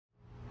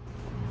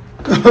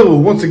Oh,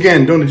 once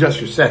again, don't adjust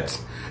your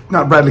sets.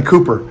 Not Bradley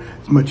Cooper,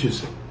 as much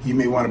as you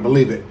may want to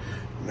believe it.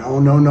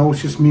 No,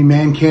 it's just me,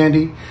 Man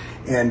Candy,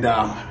 and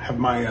have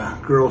my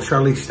girl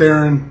Charlize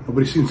Theron.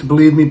 Nobody seems to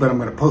believe me, but I'm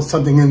going to post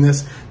something in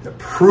this that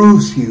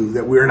proves to you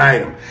that we're an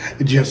item,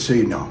 just so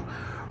you know,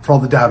 for all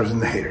the doubters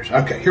and the haters.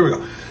 Okay, here we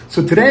go.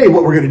 So today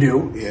what we're going to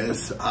do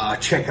is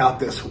check out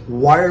this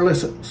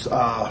wireless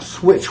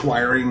switch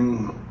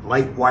wiring,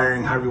 light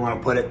wiring, however you want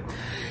to put it.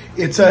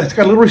 It's got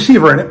a little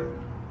receiver in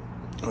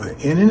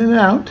it, in and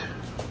out,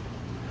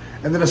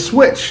 and then a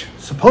switch.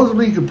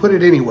 Supposedly you can put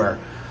it anywhere.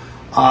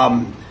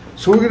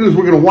 So what we're gonna do is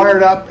we're gonna wire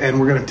it up and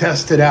we're gonna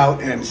test it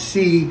out and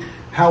see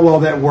how well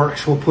that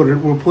works. We'll put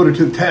it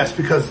to the test,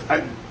 because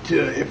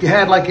if you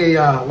had like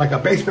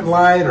a basement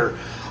light or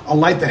a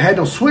light that had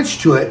no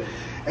switch to it,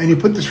 and you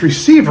put this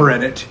receiver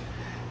in it,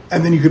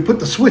 and then you could put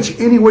the switch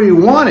anywhere you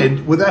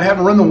wanted without having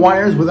to run the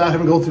wires, without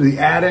having to go through the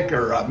attic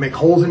or make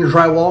holes in your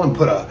drywall and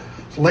put a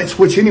light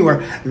switch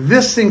anywhere.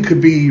 This thing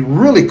could be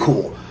really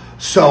cool.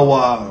 So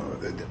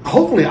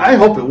hopefully, I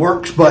hope it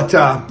works, but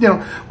you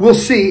know, we'll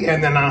see,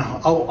 and then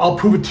I'll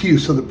prove it to you.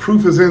 So the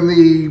proof is in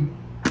the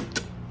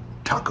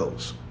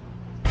tacos.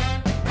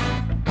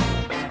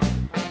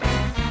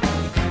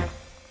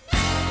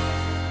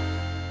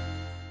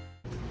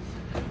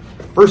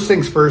 First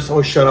things first,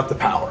 always shut off the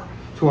power.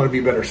 If you want to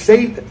be better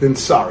safe than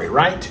sorry,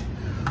 right?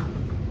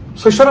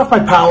 So I shut off my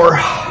power.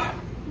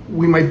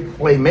 We might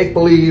play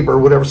make-believe or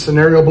whatever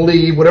scenario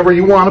believe, whatever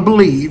you want to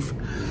believe.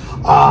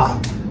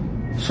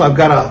 So I've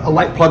got a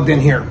light plugged in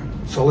here.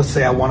 So let's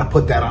say I want to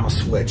put that on a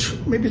switch.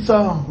 Maybe it's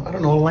I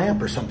don't know, a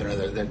lamp or something or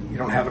other that you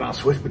don't have it on a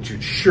switch, but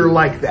you'd sure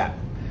like that.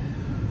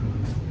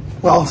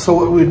 Well, so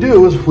what we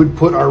do is we'd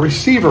put our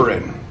receiver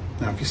in.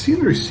 Now, if you see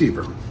the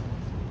receiver,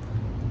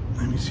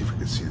 let me see if we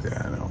can see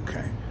that.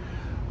 Okay.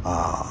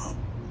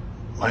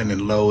 Line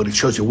and load, it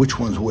shows you which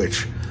one's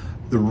which.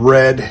 The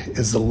red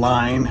is the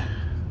line,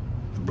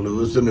 the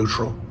blue is the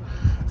neutral,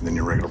 and then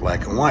your regular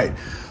black and white.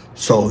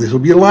 So this will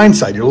be your line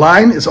side. Your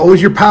line is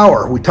always your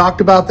power. We talked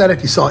about that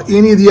if you saw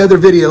any of the other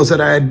videos that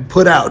I had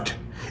put out.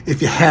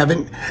 If you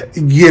haven't,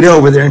 get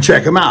over there and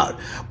check them out.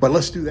 But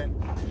let's do that.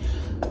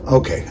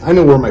 Okay, I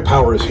know where my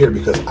power is here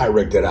because I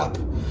rigged it up.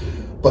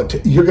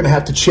 But you're gonna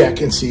have to check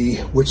and see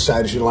which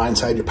side is your line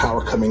side, your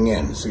power coming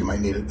in. So you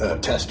might need a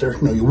tester.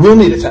 No, you will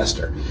need a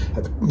tester.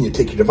 You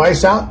take your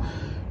device out,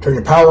 turn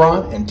your power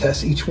on, and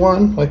test each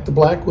one, like the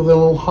black with a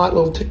little hot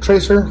little tick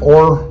tracer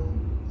or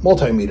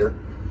multimeter,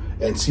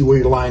 and see where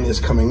your line is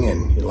coming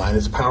in. Your line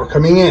is power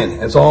coming in,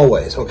 as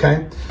always,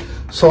 okay?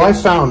 So I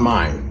found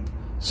mine.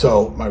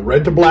 So my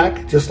red to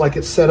black, just like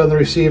it's set on the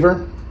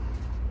receiver.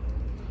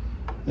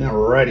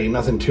 Alrighty,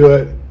 nothing to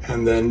it.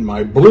 And then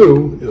my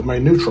blue is my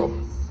neutral.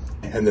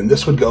 And then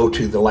this would go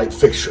to the light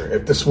fixture.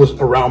 If this was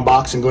a round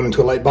box and going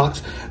into a light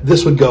box,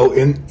 this would go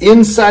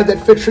inside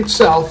that fixture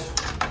itself,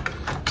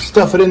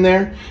 stuff it in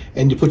there,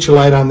 and you put your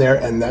light on there,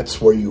 and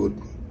that's where you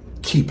would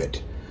keep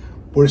it.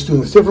 We're just doing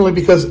this differently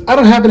because I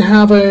don't happen to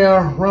have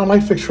a round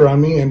light fixture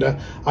on me, and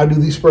I do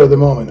these spur of the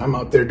moment. I'm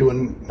out there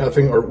doing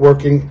nothing or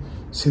working.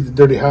 See the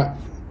dirty hat,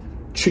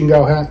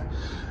 Chingao hat,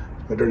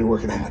 my dirty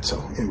working hat.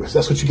 So anyways,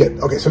 that's what you get.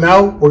 Okay, so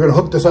now we're gonna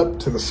hook this up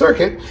to the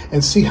circuit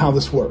and see how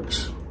this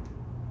works.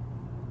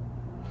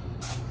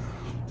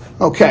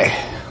 Okay,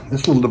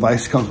 this little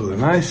device comes with a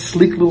nice,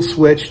 sleek little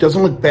switch.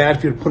 Doesn't look bad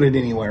if you put it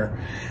anywhere.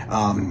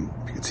 You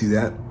can see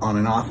that on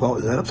and off. Oh,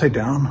 is that upside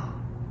down?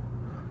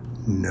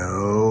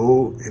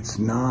 No, it's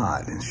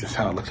not. It's just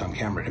how it looks on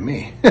camera to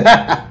me.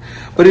 But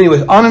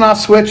anyways, on and off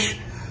switch.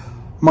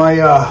 My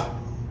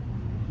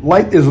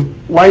light is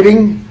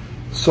lighting.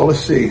 So let's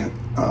see.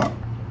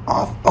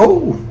 Off.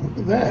 Oh, look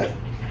at that.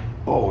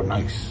 Oh,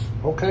 nice.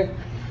 Okay,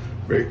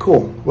 very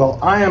cool. Well,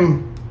 I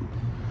am,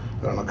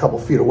 I don't know, a couple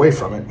feet away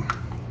from it.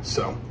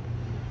 So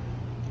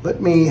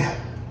let me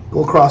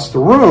go across the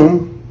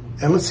room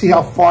and let's see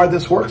how far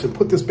this works and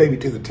put this baby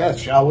to the test,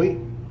 shall we?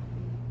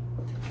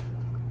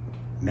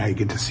 Now you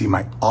get to see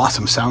my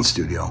awesome sound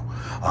studio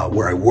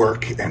where I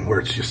work and where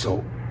it's just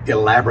so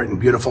elaborate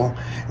and beautiful.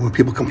 And when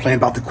people complain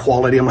about the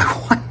quality, I'm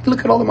like, what? Look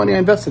at all the money I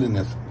invested in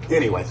this.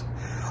 Anyways,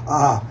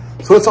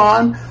 so it's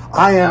on.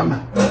 I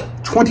am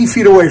 20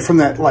 feet away from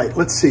that light.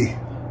 Let's see.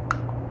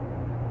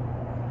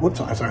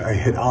 Whoops, I'm sorry, I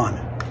hit on.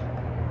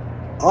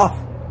 Off.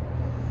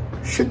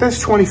 Shit, that's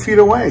 20 feet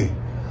away.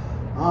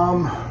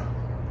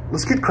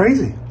 Let's get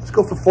crazy. Let's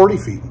go for 40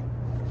 feet.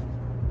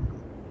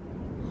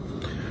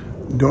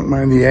 Don't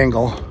mind the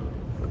angle.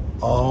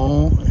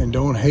 Oh, and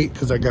don't hate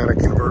because I got a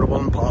convertible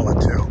Impala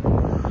too.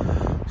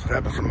 That's what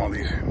happened from all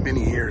these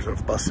many years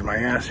of busting my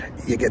ass.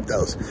 You get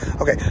those.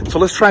 Okay, so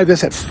let's try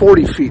this at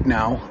 40 feet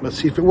now. Let's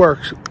see if it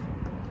works.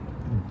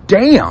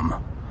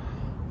 Damn.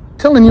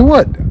 Telling you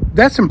what,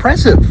 that's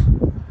impressive.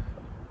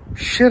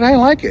 Shit, I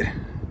like it.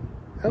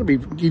 That'll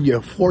give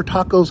you 4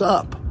 tacos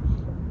up.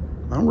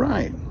 All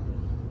right.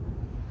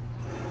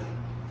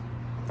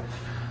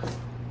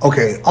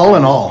 Okay, all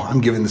in all,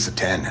 I'm giving this a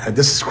 10.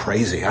 This is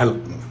crazy.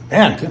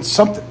 Man, it's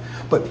something.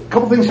 But a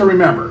couple things to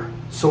remember.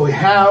 So we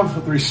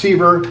have the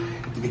receiver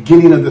at the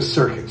beginning of the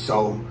circuit.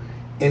 So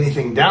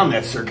anything down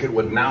that circuit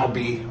would now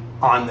be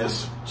on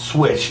this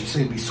switch. So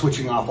you'd be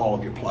switching off all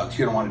of your plugs.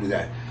 You don't want to do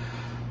that.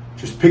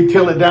 Just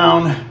pigtail it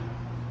down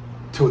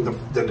to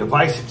the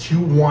device that you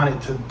want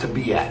it to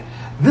be at.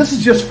 This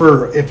is just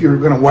for if you're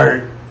going to wire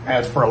it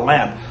as for a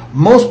lamp.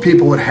 Most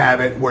people would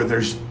have it where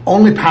there's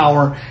only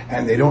power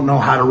and they don't know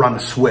how to run a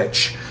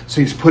switch.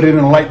 So you just put it in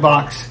a light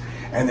box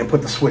and then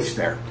put the switch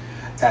there.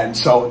 And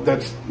so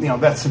that's, you know,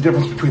 that's the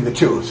difference between the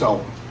two.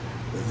 So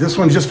this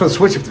one's just for the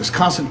switch if there's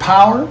constant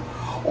power,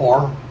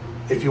 or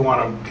if you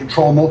want to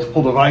control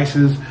multiple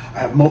devices,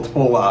 have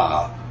multiple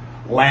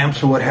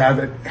lamps or what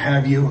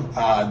have you.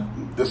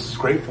 This is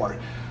great for it.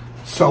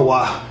 So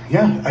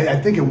yeah, I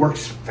think it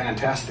works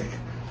fantastic.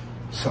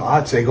 So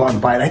I'd say go out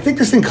and buy it. I think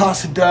this thing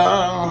costed,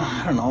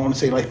 I don't know, I want to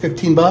say like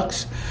 15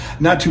 bucks.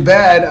 Not too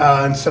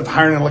bad, instead of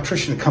hiring an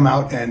electrician to come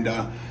out and,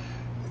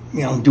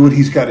 you know, do what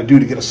he's got to do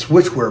to get a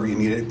switch wherever you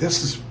need it.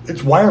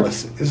 It's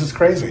wireless. This is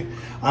crazy.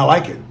 I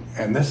like it.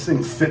 And this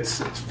thing fits,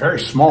 it's very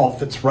small,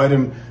 fits right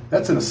in,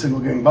 that's in a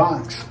single gang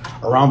box.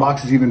 A round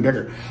box is even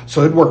bigger.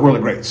 So it'd work really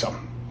great, so.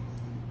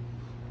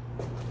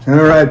 All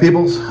right,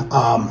 peoples.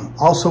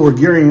 Also, we're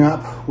gearing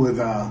up with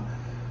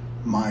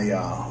my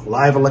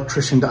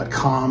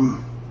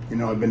liveelectrician.com. You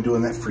know, I've been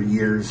doing that for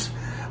years.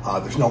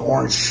 There's no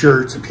orange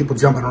shirts and people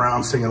jumping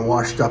around singing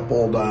washed up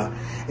old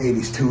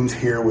 80s tunes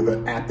here with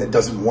an app that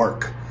doesn't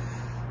work.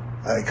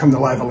 Come to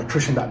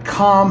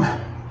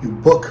liveelectrician.com. You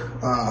book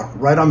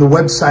right on the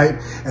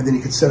website, and then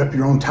you can set up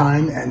your own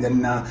time, and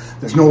then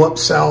there's no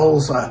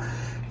upsells.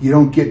 You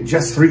don't get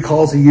just 3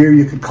 calls a year.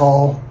 You could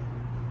call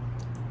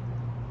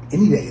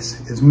any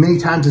days, as many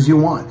times as you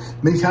want,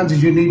 many times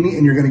as you need me,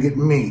 and you're going to get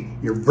me,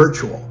 your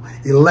virtual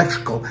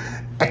electrical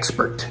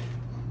expert,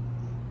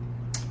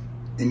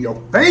 in your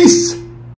face.